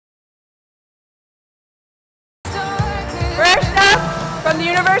from the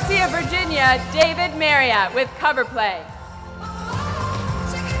University of Virginia, David Marriott with CoverPlay.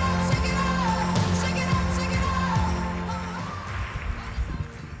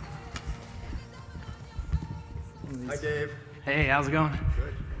 Hi, Dave. Hey, how's it going?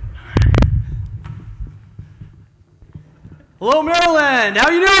 Good. Hello, Maryland. How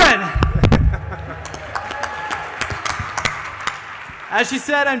you doing? As she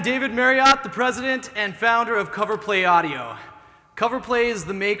said, I'm David Marriott, the president and founder of CoverPlay Audio. CoverPlay is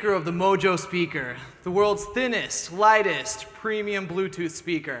the maker of the Mojo speaker, the world's thinnest, lightest, premium Bluetooth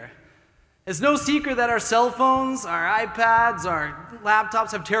speaker. It's no secret that our cell phones, our iPads, our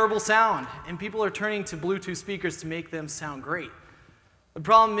laptops have terrible sound, and people are turning to Bluetooth speakers to make them sound great. The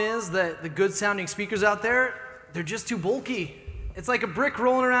problem is that the good sounding speakers out there, they're just too bulky. It's like a brick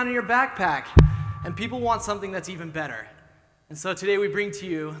rolling around in your backpack, and people want something that's even better. And so today we bring to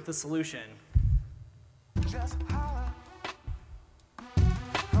you the solution.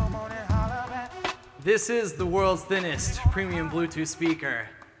 This is the world's thinnest premium Bluetooth speaker.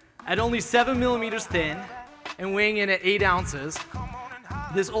 At only 7 millimeters thin and weighing in at 8 ounces,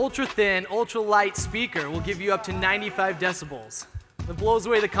 this ultra-thin, ultra-light speaker will give you up to 95 decibels. It blows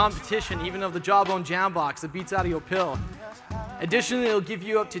away the competition, even of the Jawbone Jambox that beats out of your pill. Additionally, it'll give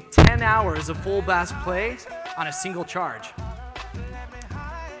you up to 10 hours of full bass play on a single charge.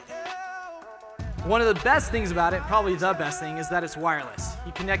 One of the best things about it, probably the best thing, is that it's wireless.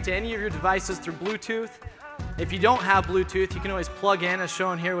 You connect to any of your devices through Bluetooth. If you don't have Bluetooth, you can always plug in, as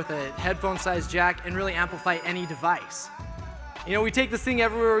shown here, with a headphone-sized jack and really amplify any device. You know, we take this thing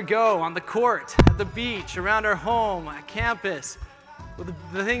everywhere we go, on the court, at the beach, around our home, at campus. But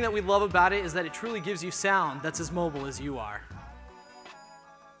the thing that we love about it is that it truly gives you sound that's as mobile as you are.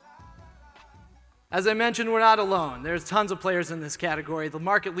 As I mentioned, we're not alone. There's tons of players in this category. The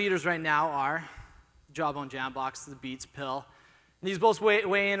market leaders right now are Jawbone Jambox, the Beats pill. And these both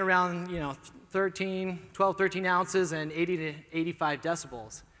weigh in around 12, 13 ounces and 80 to 85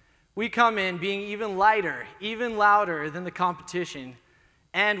 decibels. We come in being even lighter, even louder than the competition,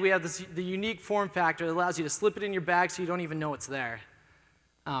 and we have the unique form factor that allows you to slip it in your bag so you don't even know it's there.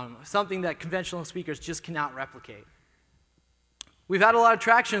 Something that conventional speakers just cannot replicate. We've had a lot of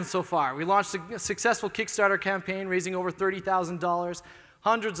traction so far. We launched a successful Kickstarter campaign raising over $30,000,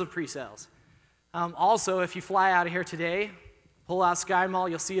 hundreds of pre-sales. Also, if you fly out of here today, pull out Sky Mall,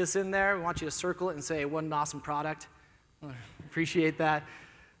 you'll see us in there. We want you to circle it and say, what an awesome product. Appreciate that.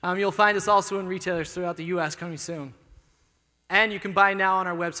 You'll find us also in retailers throughout the US coming soon. And you can buy now on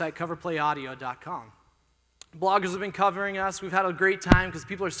our website, coverplayaudio.com. Bloggers have been covering us. We've had a great time because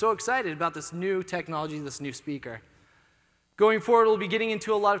people are so excited about this new technology, this new speaker. Going forward, we'll be getting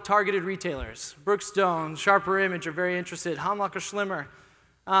into a lot of targeted retailers. Brookstone, Sharper Image are very interested. Hamlock or Schlimmer.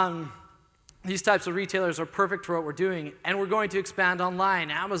 These types of retailers are perfect for what we're doing, and we're going to expand online,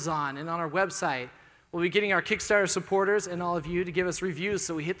 Amazon, and on our website. We'll be getting our Kickstarter supporters and all of you to give us reviews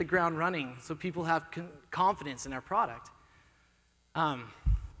so we hit the ground running, so people have confidence in our product.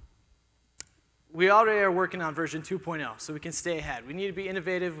 We already are working on version 2.0, so we can stay ahead. We need to be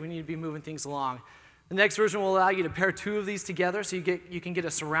innovative. We need to be moving things along. The next version will allow you to pair 2 of these together, so you can get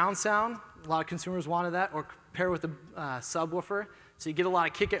a surround sound. A lot of consumers wanted that, or pair with a subwoofer. So you get a lot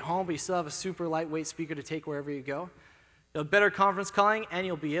of kick at home, but you still have a super lightweight speaker to take wherever you go. You'll have better conference calling, and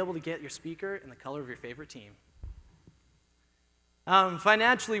you'll be able to get your speaker in the color of your favorite team.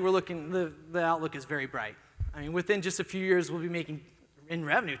 Financially, we're looking, the outlook is very bright. I mean, within just a few years, we'll be making, in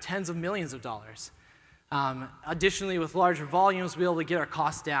revenue, tens of millions of dollars. Additionally, with larger volumes, we'll be able to get our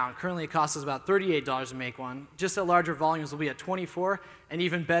costs down. Currently, it costs us about $38 to make one. Just at larger volumes, we'll be at $24, and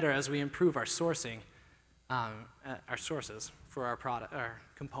even better as we improve our sourcing, our sources for our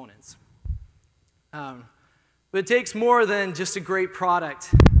components. But it takes more than just a great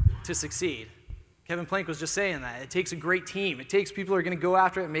product to succeed. Kevin Plank was just saying that. It takes a great team. It takes people who are going to go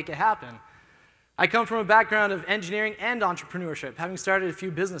after it and make it happen. I come from a background of engineering and entrepreneurship, having started a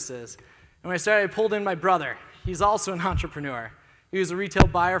few businesses. And when I started, I pulled in my brother. He's also an entrepreneur. He was a retail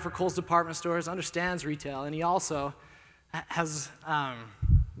buyer for Kohl's department stores, understands retail, and he also has an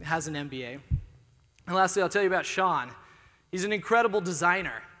MBA. And lastly, I'll tell you about Sean. He's an incredible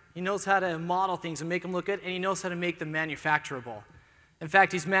designer. He knows how to model things and make them look good, and he knows how to make them manufacturable. In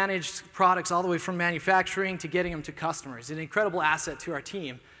fact, he's managed products all the way from manufacturing to getting them to customers. He's an incredible asset to our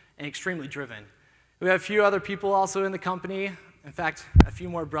team and extremely driven. We have a few other people also in the company. In fact, a few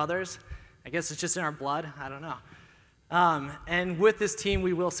more brothers. I guess it's just in our blood. I don't know. And with this team,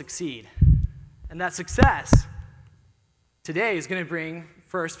 we will succeed. And that success today is going to bring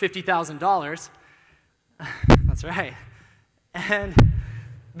first $50,000. That's right. And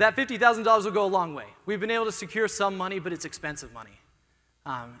that $50,000 will go a long way. We've been able to secure some money, but it's expensive money.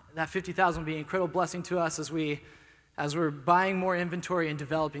 That 50,000 will be an incredible blessing to us as we're buying more inventory and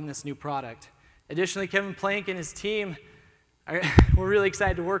developing this new product. Additionally, Kevin Plank and his team, we're really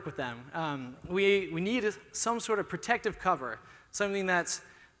excited to work with them. We need some sort of protective cover, something that's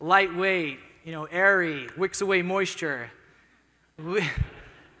lightweight, airy, wicks away moisture.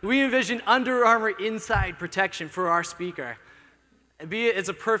 We envision Under Armour inside protection for our speaker. It's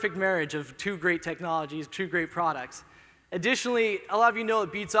a perfect marriage of two great technologies, two great products. Additionally, a lot of you know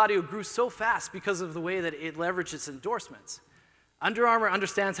that Beats Audio grew so fast because of the way that it leveraged its endorsements. Under Armour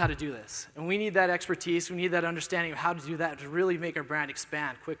understands how to do this, and we need that expertise, we need that understanding of how to do that to really make our brand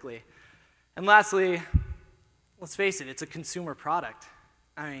expand quickly. And lastly, let's face it, it's a consumer product.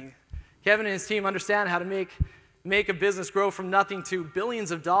 I mean, Kevin and his team understand how to make a business grow from nothing to billions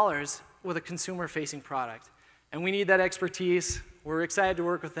of dollars with a consumer-facing product. And we need that expertise. We're excited to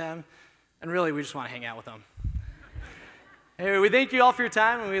work with them, and really, we just want to hang out with them. Anyway, we thank you all for your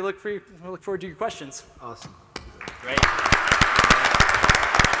time, and we look forward to your questions. Awesome. Great.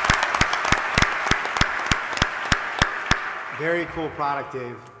 Very cool product,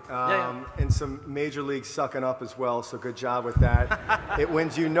 Dave. Yeah. And some major leagues sucking up as well, so good job with that. It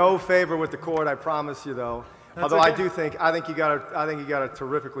wins you no favor with the cord, I promise you, though. Although okay. I think you got a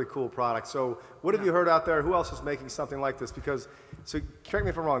terrifically cool product. So what have you heard out there? Who else is making something like this? Because, so correct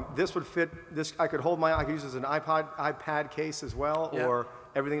me if I'm wrong, this would fit, I could use this as an iPad case as well, yeah. Or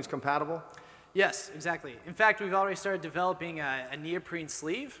everything's compatible? Yes, exactly. In fact, we've already started developing a neoprene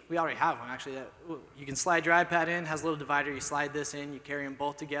sleeve. We already have one, actually. You can slide your iPad in, has a little divider. You slide this in, you carry them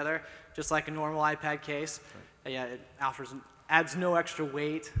both together, just like a normal iPad case. Right. Yeah, it adds no extra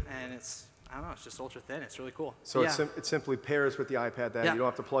weight, and it's just ultra thin. It's really cool. So yeah. It simply pairs with the iPad then? Yeah. You don't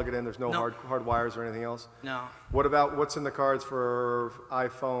have to plug it in? There's no hard wires or anything else? No. What's in the cards for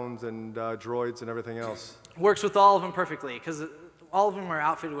iPhones and Droids and everything else? Works with all of them perfectly, because all of them are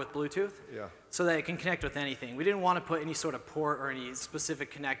outfitted with Bluetooth, yeah. So that it can connect with anything. We didn't want to put any sort of port or any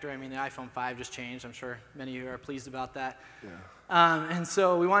specific connector. I mean, the iPhone 5 just changed. I'm sure many of you are pleased about that. Yeah. And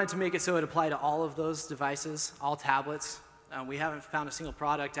so we wanted to make it so it applied to all of those devices, all tablets. We haven't found a single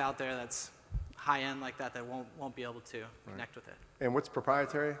product out there that's high-end like that won't be able to connect with it. And what's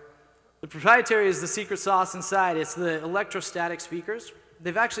proprietary? The proprietary is the secret sauce inside. It's the electrostatic speakers.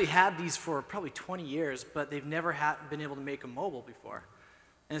 They've actually had these for probably 20 years, but they've never been able to make them mobile before.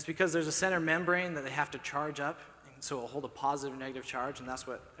 And it's because there's a center membrane that they have to charge up, and so it'll hold a positive and negative charge, and that's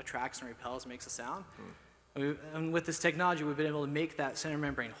what attracts and repels, makes a sound. And with this technology, we've been able to make that center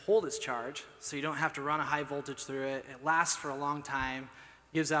membrane hold its charge, so you don't have to run a high voltage through it. It lasts for a long time,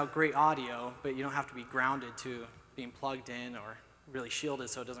 gives out great audio, but you don't have to be grounded to being plugged in or really shielded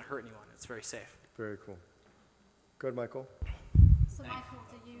so it doesn't hurt anyone. It's very safe. Very cool. Good, Michael. So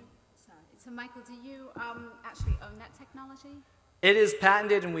Michael, do you actually own that technology? It is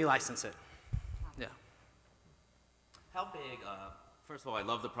patented and we license it. Yeah. How big, first of all, I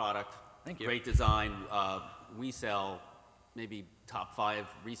love the product. Thank you. Great design. We sell maybe top 5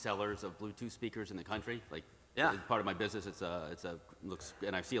 resellers of Bluetooth speakers in the country. Like, yeah. As part of my business,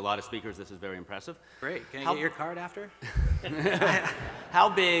 and I see a lot of speakers. This is very impressive. Great. Can I get your card after? How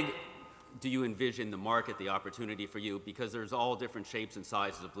big do you envision the market, the opportunity for you? Because there's all different shapes and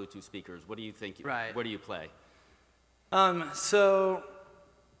sizes of Bluetooth speakers. What do you think? Right. Where do you play? Well,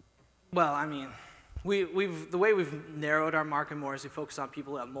 I mean, the way we've narrowed our market more is we focus on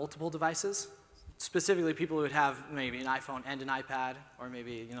people who have multiple devices, specifically people who would have maybe an iPhone and an iPad, or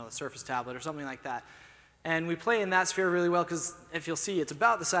maybe a Surface tablet or something like that. And we play in that sphere really well because if you'll see, it's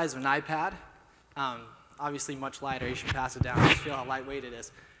about the size of an iPad. Obviously much lighter. You should pass it down. Just feel how lightweight it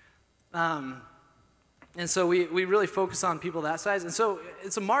is. And so we really focus on people that size. And so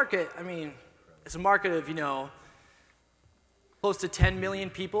it's a market, it's a market of, close to 10 million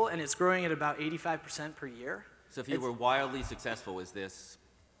people, and it's growing at about 85% per year. So if you were wildly successful, is this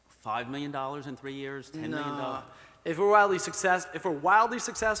 $5 million in 3 years, $10 million? If we're wildly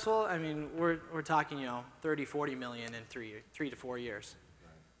successful, we're talking, 30, 40 million in 3 to 4 years.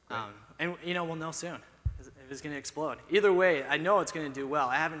 And we'll know soon if it's going to explode. Either way, I know it's going to do well.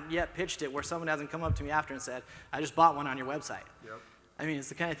 I haven't yet pitched it where someone hasn't come up to me after and said, I just bought one on your website. Yep. It's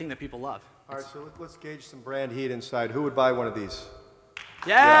the kind of thing that people love. All right, so let's gauge some brand heat inside. Who would buy one of these?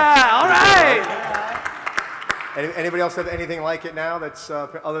 Yeah. All right. Anybody else have anything like it now that's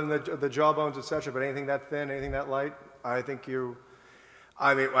other than the jawbones, etc., but anything that thin, anything that light? I think I don't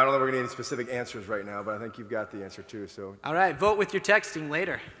know if we're going to need any specific answers right now, but I think you've got the answer too. So. All right, vote with your texting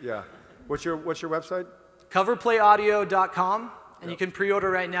later. Yeah. What's your website? CoverPlayAudio.com, and you can pre-order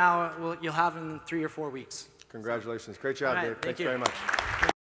right now. You'll have in 3 or 4 weeks. Congratulations. Great job, right, Dave. Thanks you. very much.